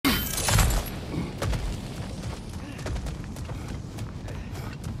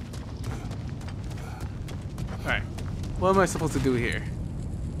What am I supposed to do here?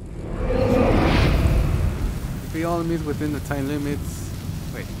 Defeat all enemies within the time limits.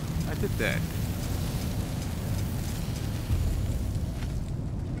 Wait, I did that.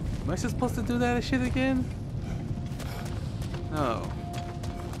 Am I supposed to do that shit again? No.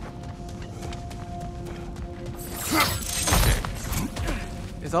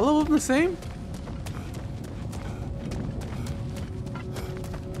 Is all of them the same?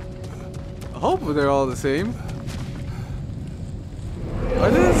 I hope they're all the same. Are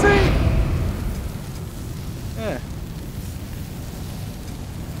they the same? Yeah.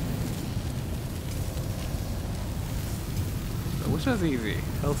 So which one's easy?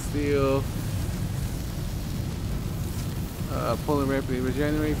 Health steal. Pull and rapidly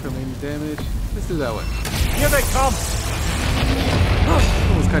regenerate from any damage. Let's do that one. Here they come!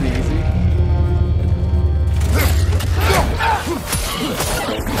 That was kind of easy.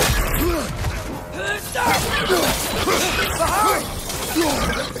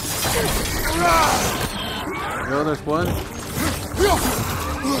 No, there's one.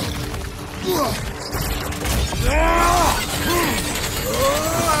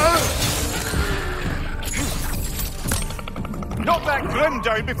 Knock that grim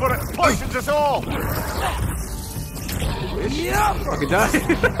down before it poisons us all! Yeah. Fucking die.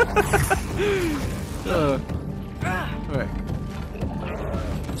 Alright.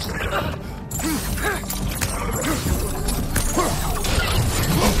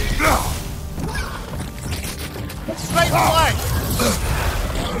 Straight flank!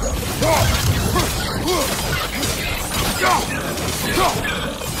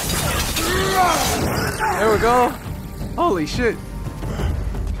 There we go. Holy shit.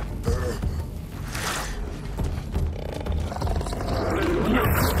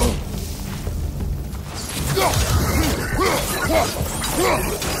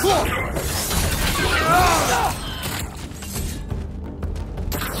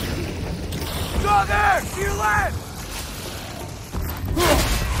 Go there! To your left!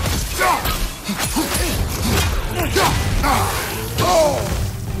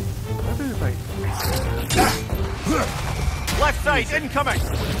 Left side, incoming!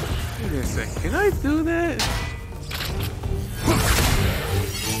 Wait a sec. Can I do that?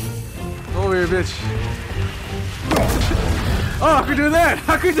 Over here, bitch. Oh, I can do that!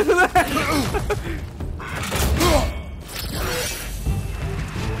 I can do that!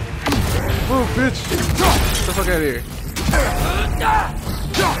 Move, bitch! Get the fuck out of here.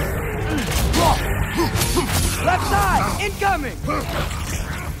 Left side, incoming!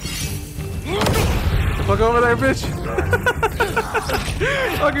 Get the fuck over there, bitch!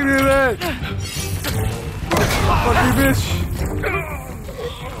 I can do that! Fuck you, bitch!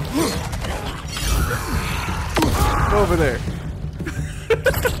 Go over there.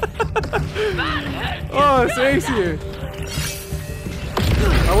 Oh, it's ace here.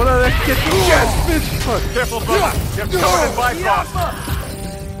 I wanna get the chest, bitch! Fuck. Careful, brother! You're covered in Bifrost!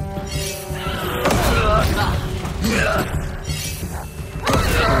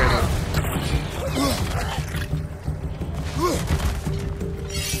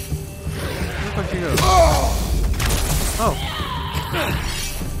 Where the fuck you go? Oh.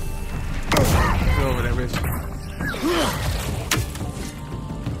 Go over there, bitch.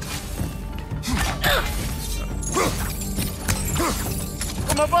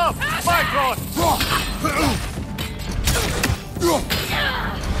 From above! Bifrost!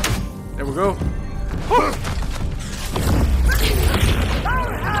 There we go.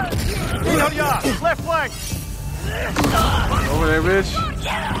 Left flank! Over there, bitch.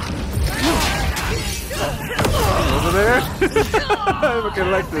 Over there. I fucking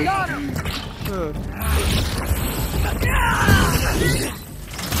like this.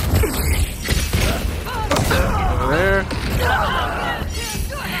 Over there.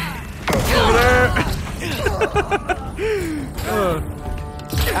 Over there.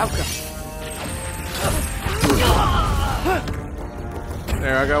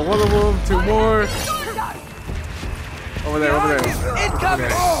 There, I got one of them, two more. Over there, over there.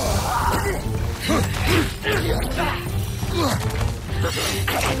 Incoming!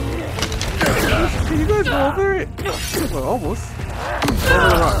 Can you guys go over it? Well, almost. Over the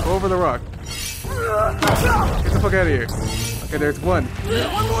rock, over the rock. Get the fuck out of here. Okay, there's one.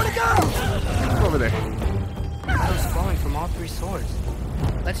 One more to go! Over there. Arrows falling from all three swords.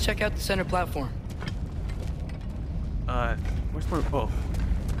 Let's check out the center platform. Where's my... Oh.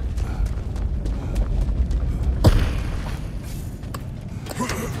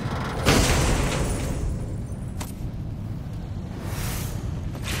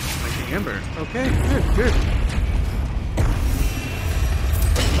 Making Ember. Okay, good, good.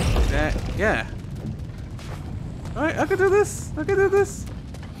 That, yeah. Alright, I can do this. I can do this.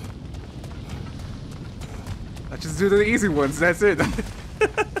 I just do the easy ones. That's it. I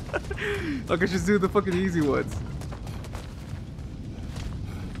can just do the fucking easy ones.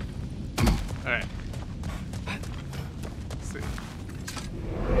 Alright. Let's see.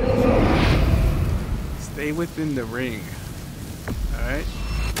 Stay within the ring. Alright.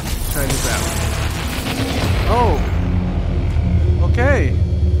 Try this out. Oh! Okay.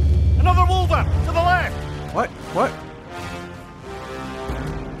 Another wolver! To the left! What? What?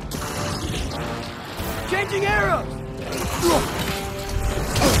 Changing arrows!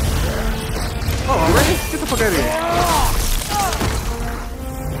 Oh, already? Get the fuck out of here.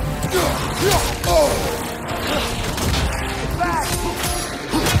 Back!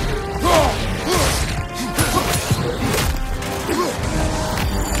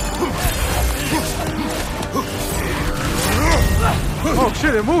 Oh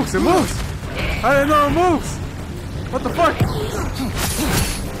shit, it moves, it moves! I didn't know it moves! What the fuck?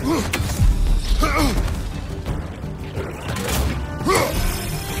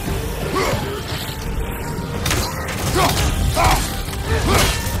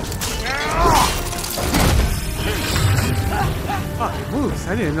 Oh, it moves.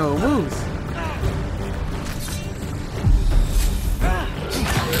 I didn't know it moves.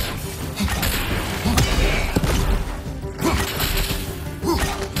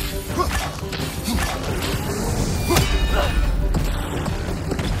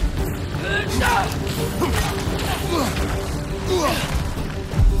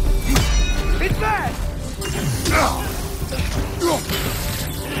 It's back!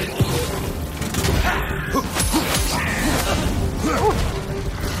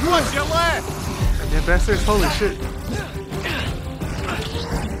 Watch your left! Yeah, bastards, holy shit.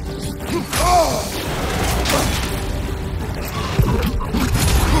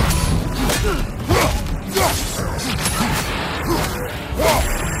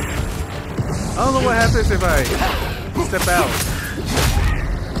 I don't know what happens if I step out.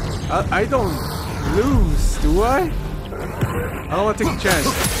 I don't lose, do I? I don't want to take a chance.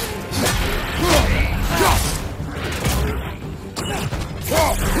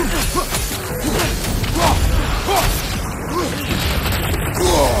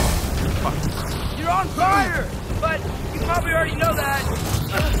 You're on fire! But you probably already know that.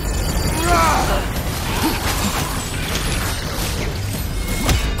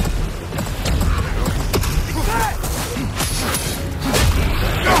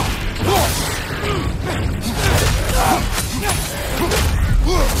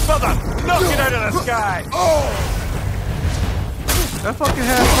 Brother, knock it out of the sky! That fucking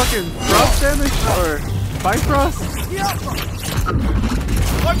has fucking frost damage or Bifrost?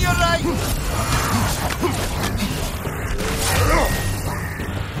 On your right!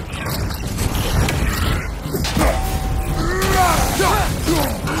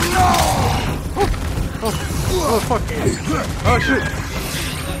 Oh fuck! Oh shit!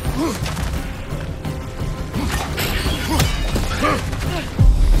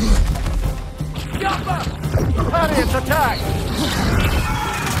 Harriet's attack!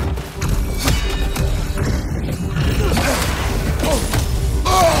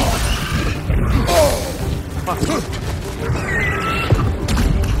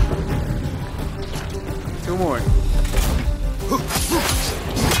 Two more.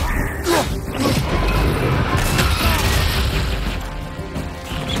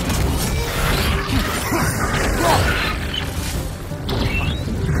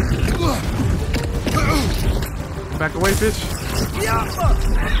 Back away, bitch.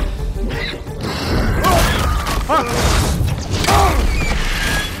 Fuck!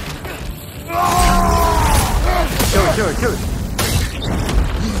 Kill it, kill it, kill it.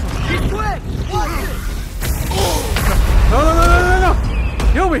 He's quick! Watch it! No, no, no, no, no, no!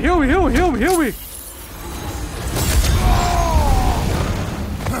 Heal me, heal me, heal me, heal me, heal me!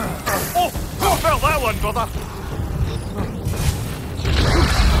 Oh, I felt that one, brother!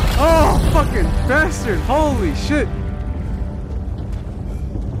 Oh, fucking bastard! Holy shit!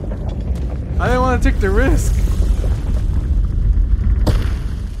 I didn't want to take the risk.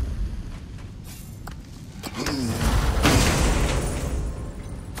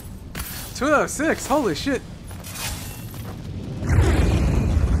 Two out of 6. Holy shit!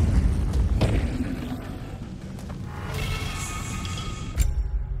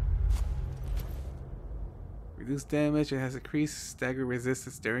 Reduce damage and has increased stagger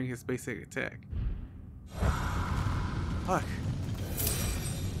resistance during his basic attack. Fuck.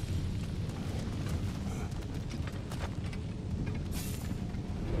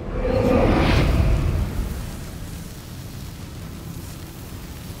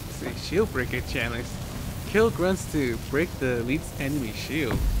 See, shield breaker challenge. Kill grunts to break the elite's enemy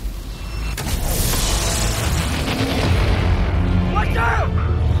shield. Watch out!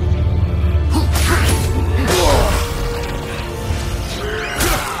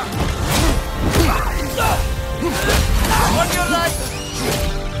 On your life!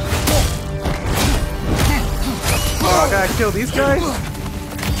 Oh, I gotta kill these guys?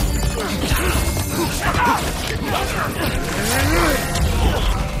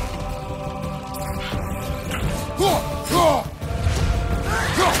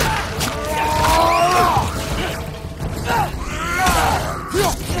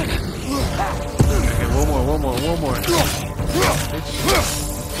 Okay, one more.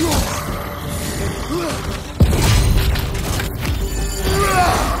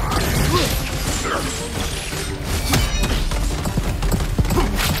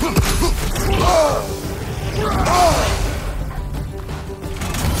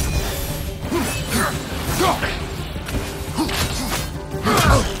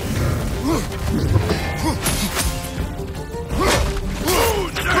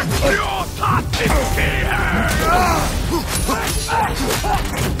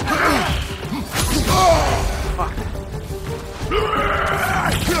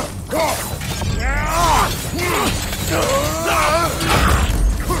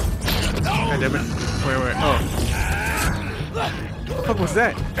 God damn it. Wait. Oh. What the fuck was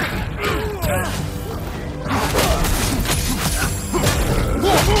that?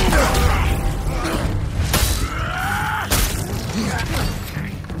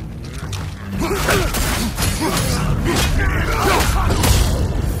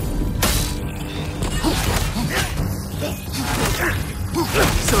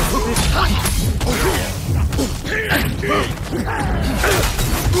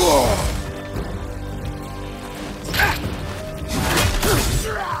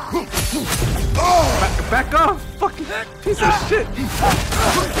 Back off! Fucking piece of shit!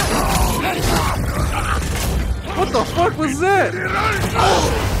 What the fuck was that?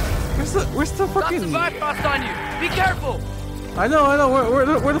 Where's the fucking... Got some bypass on you! Be careful! I know.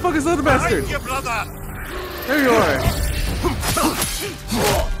 Where the fuck is the other bastard? Behind you, brother! There you are.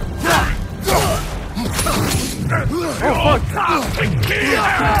 Oh fuck!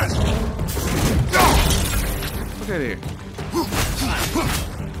 Look at here.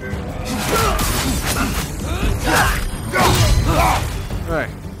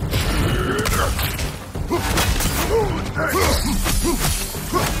 Alright.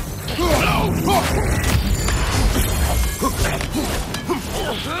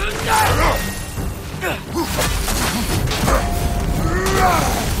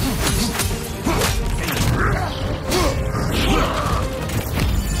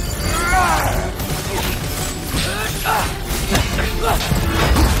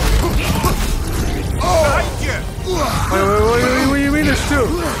 Behind you! Wait, what do you mean there's two?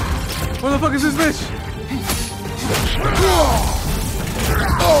 Where the fuck is this bitch?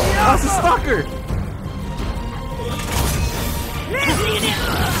 Oh, that's a stalker!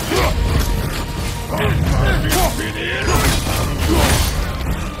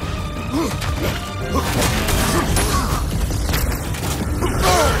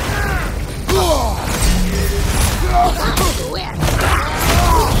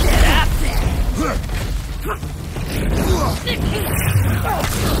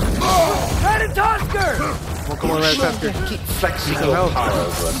 Red Tusker! Well, come on, Red Tusker. Keep flexing Some your help. power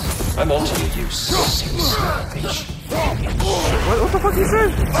over us. I'm onto you, you sick savage. What the fuck he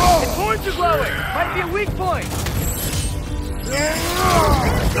said? His horns are glowing! Might be a weak point!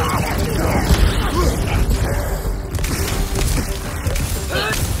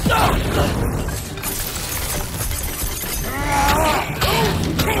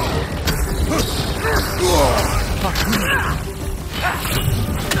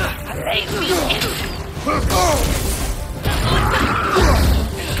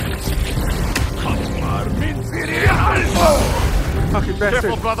 Fucking bastard.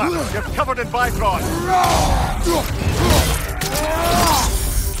 Careful, brother! You're covered in Bifrost!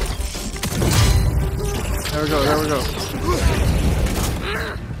 There we go.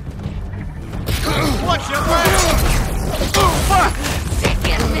 Watch your way! Fuck!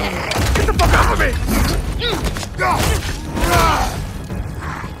 Get the fuck off of me!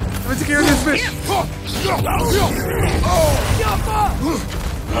 Let me take care of this bitch!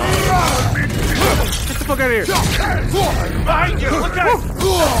 Get the fuck out of here! Behind you! Look out!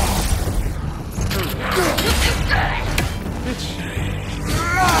 Bitch!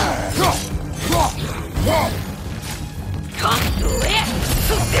 Come to it!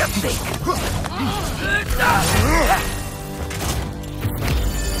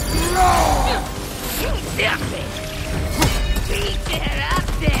 Beat it up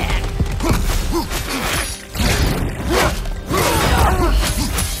then!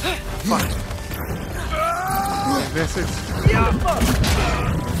 This is.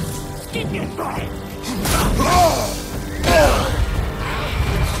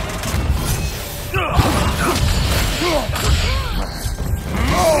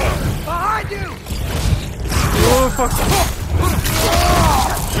 Behind you! Oh fuck!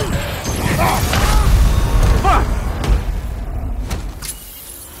 Fuck!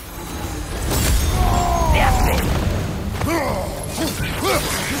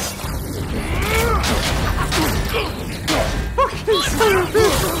 Fucking son of a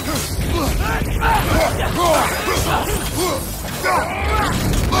bitch!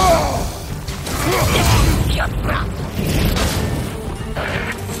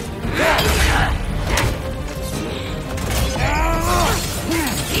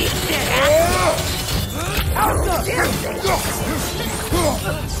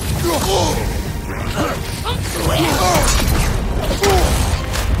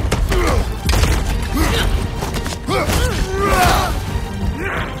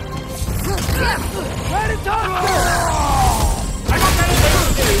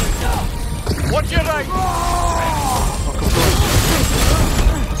 Watch your right!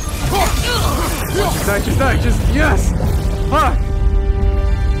 Just die, just yes! Fuck!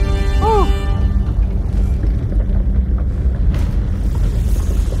 Oh!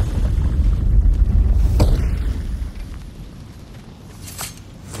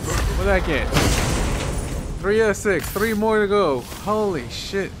 What did I get? 3 out of 6, 3 more to go. Holy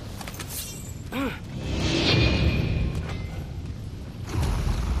shit.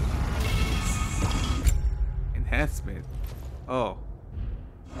 Enhancement. Oh.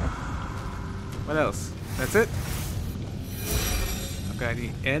 What else? That's it? Okay, I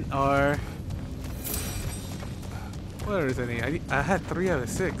need NR. What is any? I had 3 out of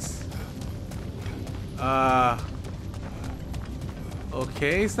 6.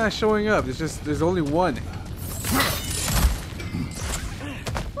 Okay, it's not showing up. It's just there's only one.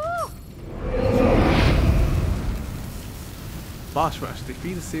 Boss rush.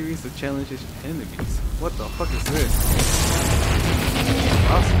 Defeat a series of challenges enemies. What the fuck is this?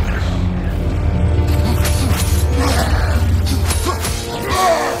 Boss rush.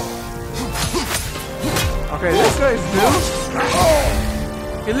 Okay, this guy's new.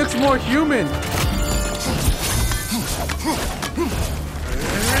 He looks more human.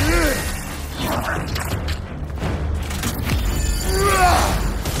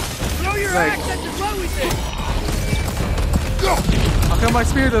 Throw your Like- axe at the blow we think! How come my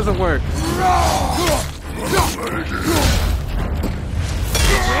spear doesn't work?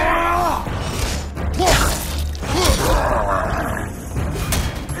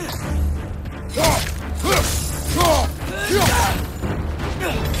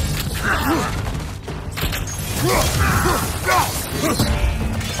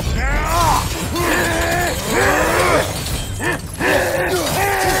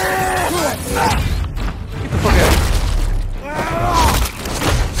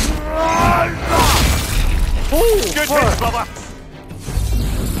 Good hit, brother!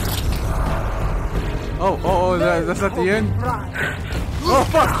 Oh, that's not the end? Oh,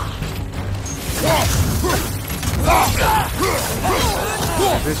 fuck!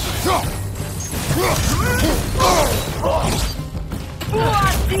 Bitch.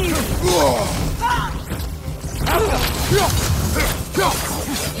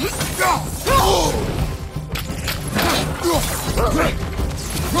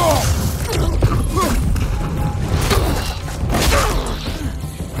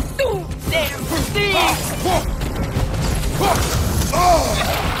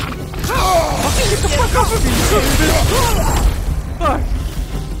 Get the fuck off of me, you son of a bitch! Fuck!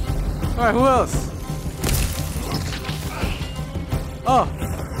 Alright, who else? Oh!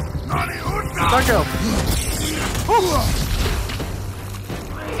 Dark Elf!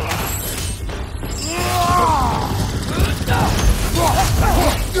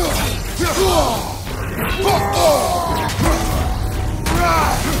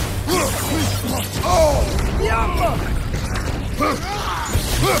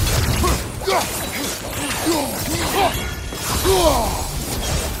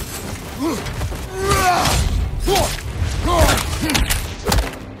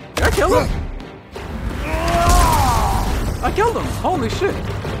 Did I kill him? I killed him! Holy shit!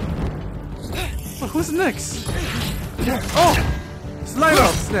 Well, who's next? Oh! Slide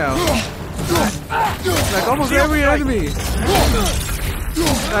offs now! Like almost every enemy!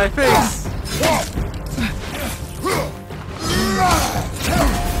 My face!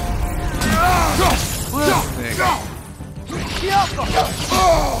 What?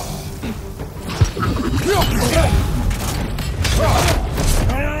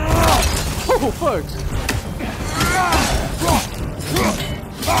 Oh fuck!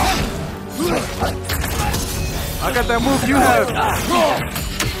 I got that move you have.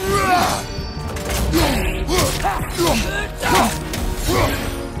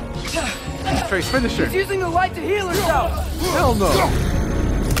 Trace, finish her. He's using the light to heal herself. Hell no.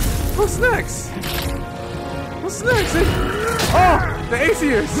 What's next? What's next? Oh, the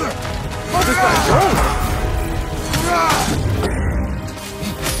Aesiers. Oh, this guy's gold.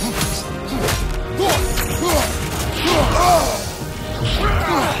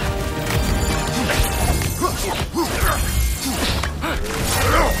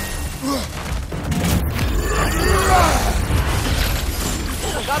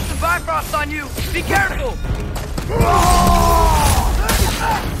 Got some Bifrost on you. Be careful.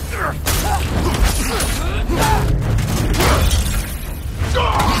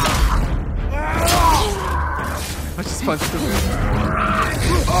 I just punched him.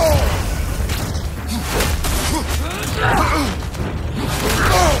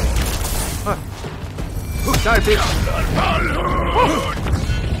 Die, bitch!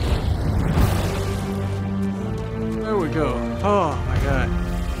 There we go. Oh my god.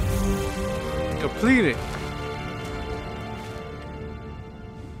 Completed.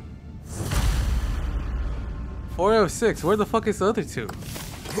 .406. Where the fuck is the other two?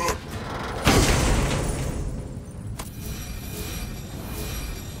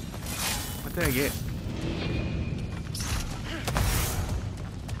 What did I get?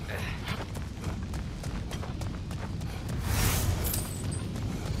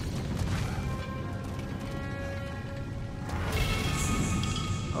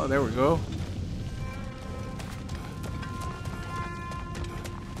 Oh, there we go.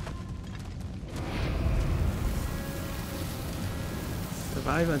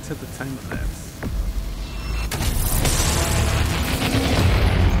 Survive until the time elapses.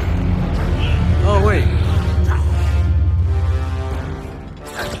 Oh, wait.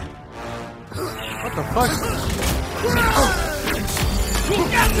 What the fuck?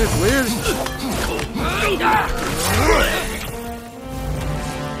 This is weird.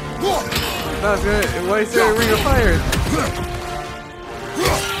 That's good. Why is there a ring of fire?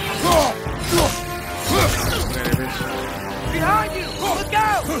 Behind you! Look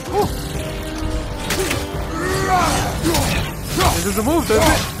out! This is a move,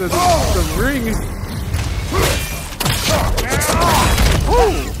 doesn't it? The ring.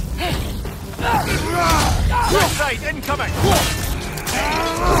 Oh! Left side, incoming!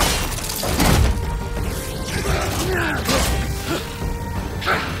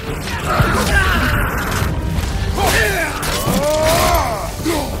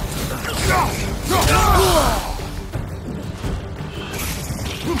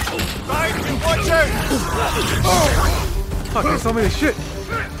 Right, watch out! Fuck, there's so many shit.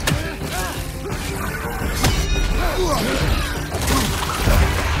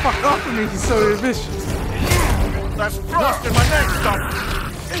 Fuck off of me, he's so vicious. That's frost in my neck, stop!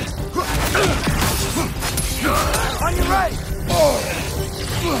 On your right!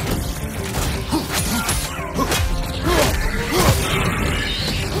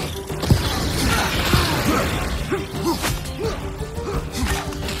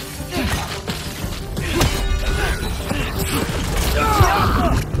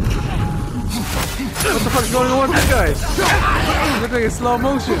 What the fuck is going on with these guys? Look like it's slow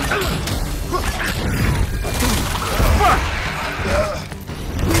motion. Fuck!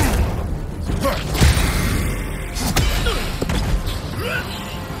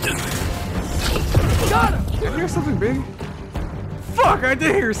 Got him! Did I hear something big? Fuck, I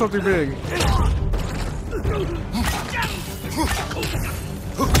did hear something big.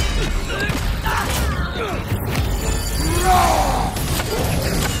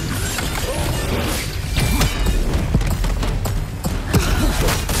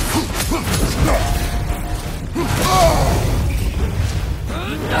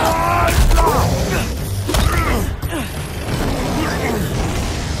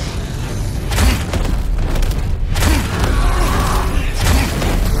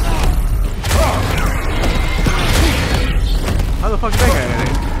 How the fuck is that guy at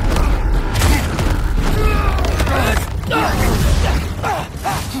it?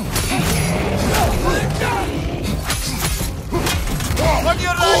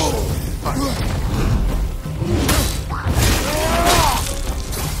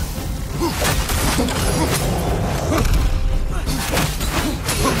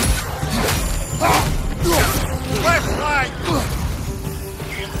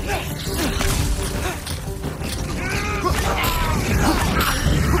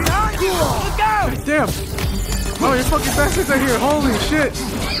 bastards are here! Holy shit!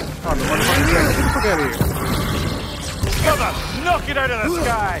 Oh, the motherfucker's dead. Get the fuck out of here. Brother, knock it out of the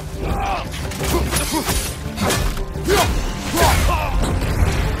sky!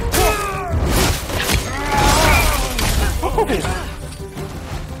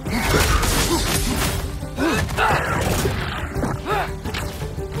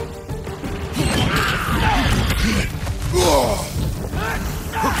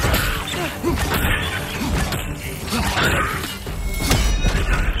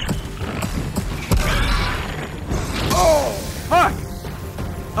 Fuck!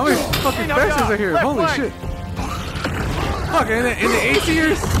 How many fucking bastards are here? Holy shit! Fuck, in the A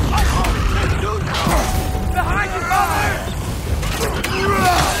tiers? Behind you, father!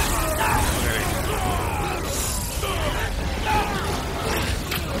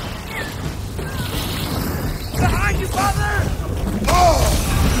 Behind you, father!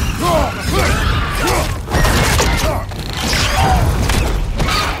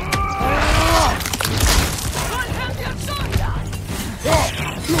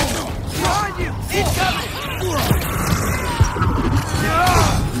 Behind you! Incoming!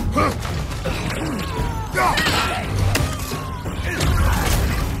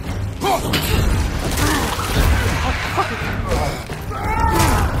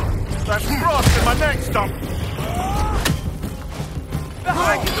 That's frost in my neck stump!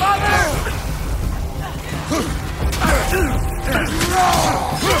 Behind you, father!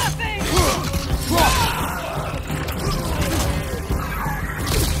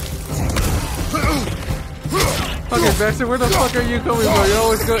 Fucking bastard, where the fuck are you coming from? You're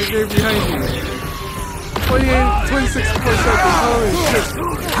always going behind me. 28, 26 per second, holy shit.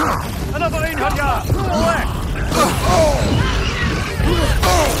 Another 800! Left!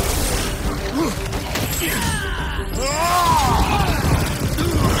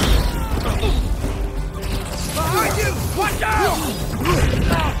 Behind you! Watch out!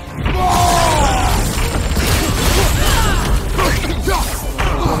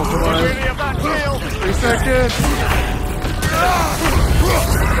 Really of that tail! 3 seconds.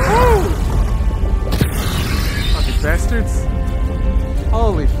 Woo! Fucking bastards.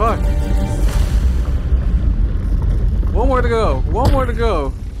 Holy fuck. One more to go. One more to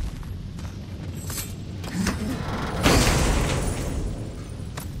go.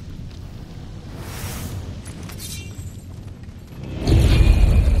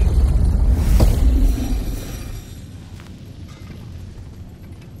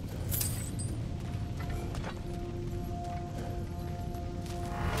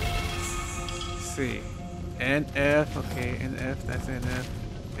 See. NF, okay, NF, that's NF.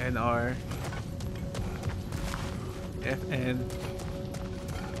 NR. FN.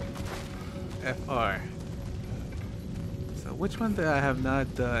 FR. So which one that I have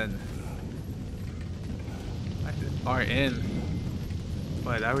not done? I did RN.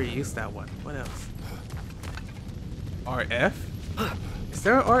 But I already used that one. What else? RF? Is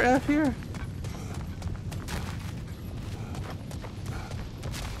there an RF here?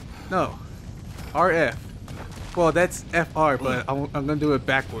 No. RF. Well, that's FR, but I'm gonna do it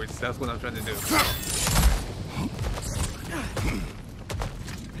backwards. That's what I'm trying to do.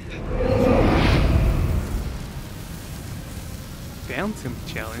 Down Tim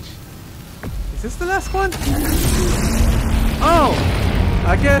challenge. Is this the last one? Oh!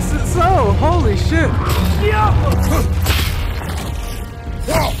 I guess it's so! Holy shit!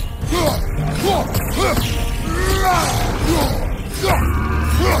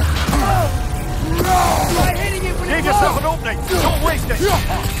 Give yourself an opening! Don't waste it!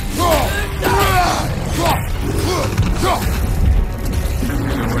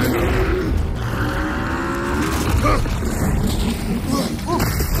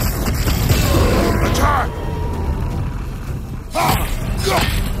 Attack!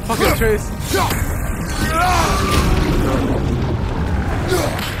 Fucking Trace!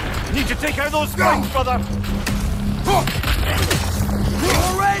 Need to take out those flanks, brother! War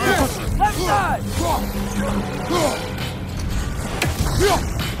Raiders! Left side!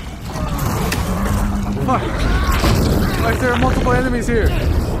 Fuck! Why is there multiple enemies here?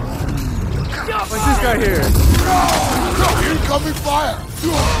 Why's this guy here? Incoming fire!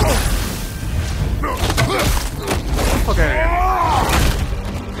 Fuck out of here.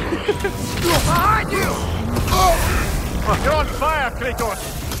 Behind you! You're on fire, Kratos!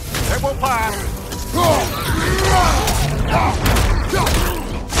 It won't pass!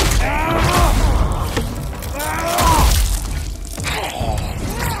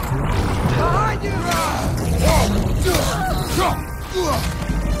 Behind you!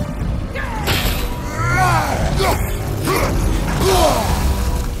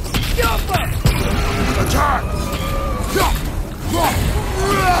 Attack!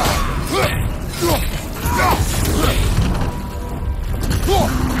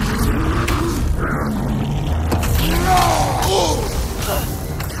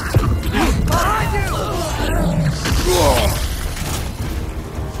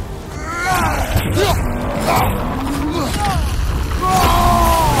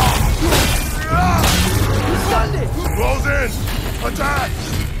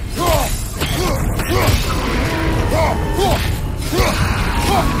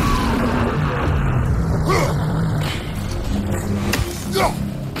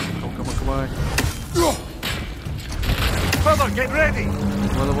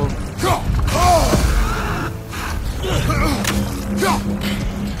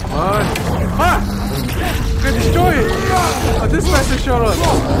 Ah! Gonna destroy it! Oh, this bastard showed up.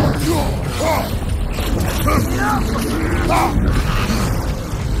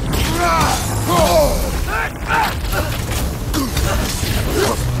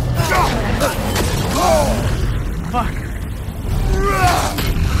 Fuck.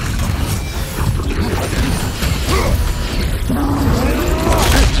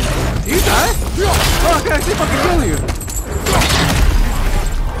 You die? Oh, okay, I see if I can kill you.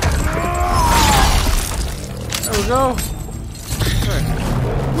 There we go. Right.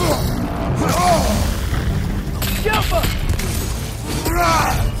 Jump up!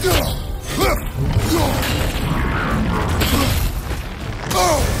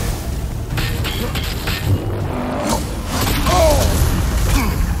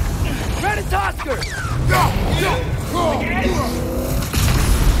 Ready, Tosker!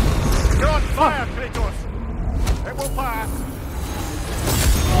 You're on fire, Kratos! It will pass!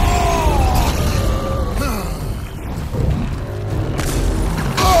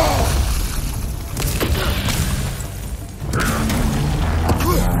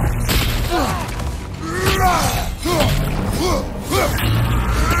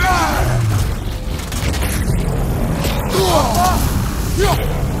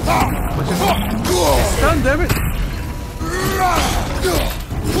 Stun, damn it!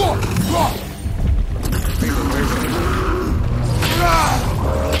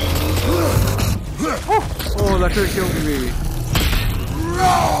 Oh, that could have killed me, baby.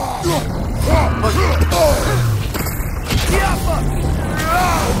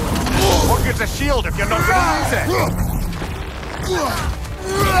 What gives a shield if you're not going to use it?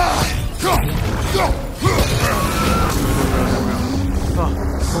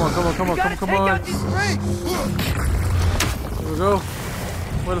 Oh, come on, Gotta come take on. out these springs! Here we go.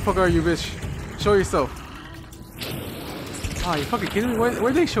 Where the fuck are you, bitch? Show yourself. Ah, you fucking kidding me? Where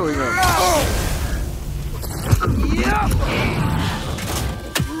are they showing up?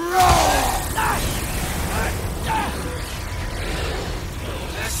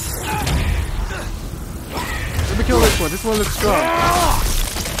 Let me kill this one. This one looks strong.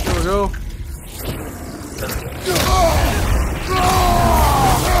 There we go.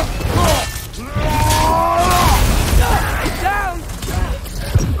 Down!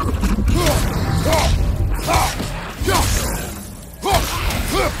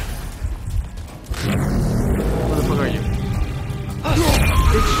 Where the fuck are you?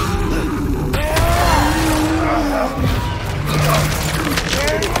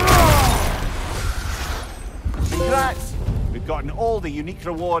 Congrats! We've gotten all the unique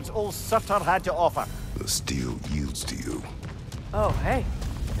rewards old Surtur had to offer. The steel yields to you. Oh, hey.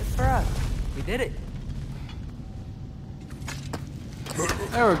 Good for us. We did it.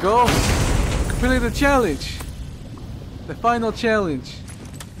 There we go. Completed the challenge. The final challenge.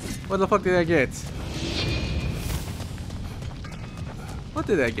 What the fuck did I get? What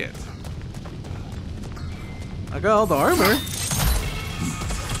did I get? I got all the armor.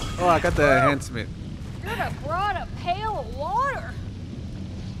 Oh, I got the enhancement. Should have brought a pail of water.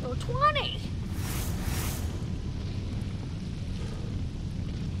 For 20.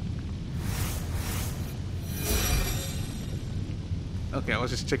 Okay, I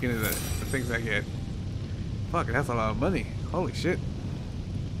was just checking the things I get. Fuck, that's a lot of money. Holy shit.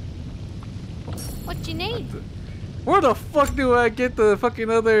 What you need? Where the fuck do I get the fucking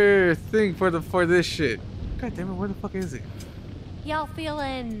other thing for this shit? God damn it, where the fuck is it? Y'all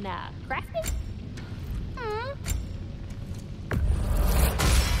feeling crafty?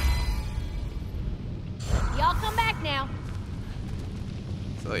 Y'all come back now.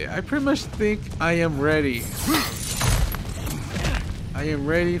 So yeah, I pretty much think I am ready. I am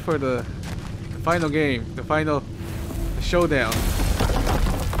ready for the final game, the final showdown.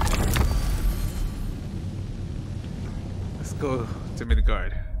 Let's go to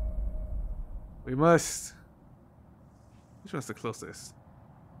Midgard. We must. Which one's the closest?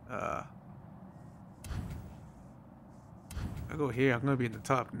 I go here. I'm gonna be in the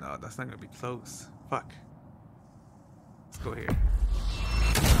top. No, that's not gonna be close. Fuck. Let's go here.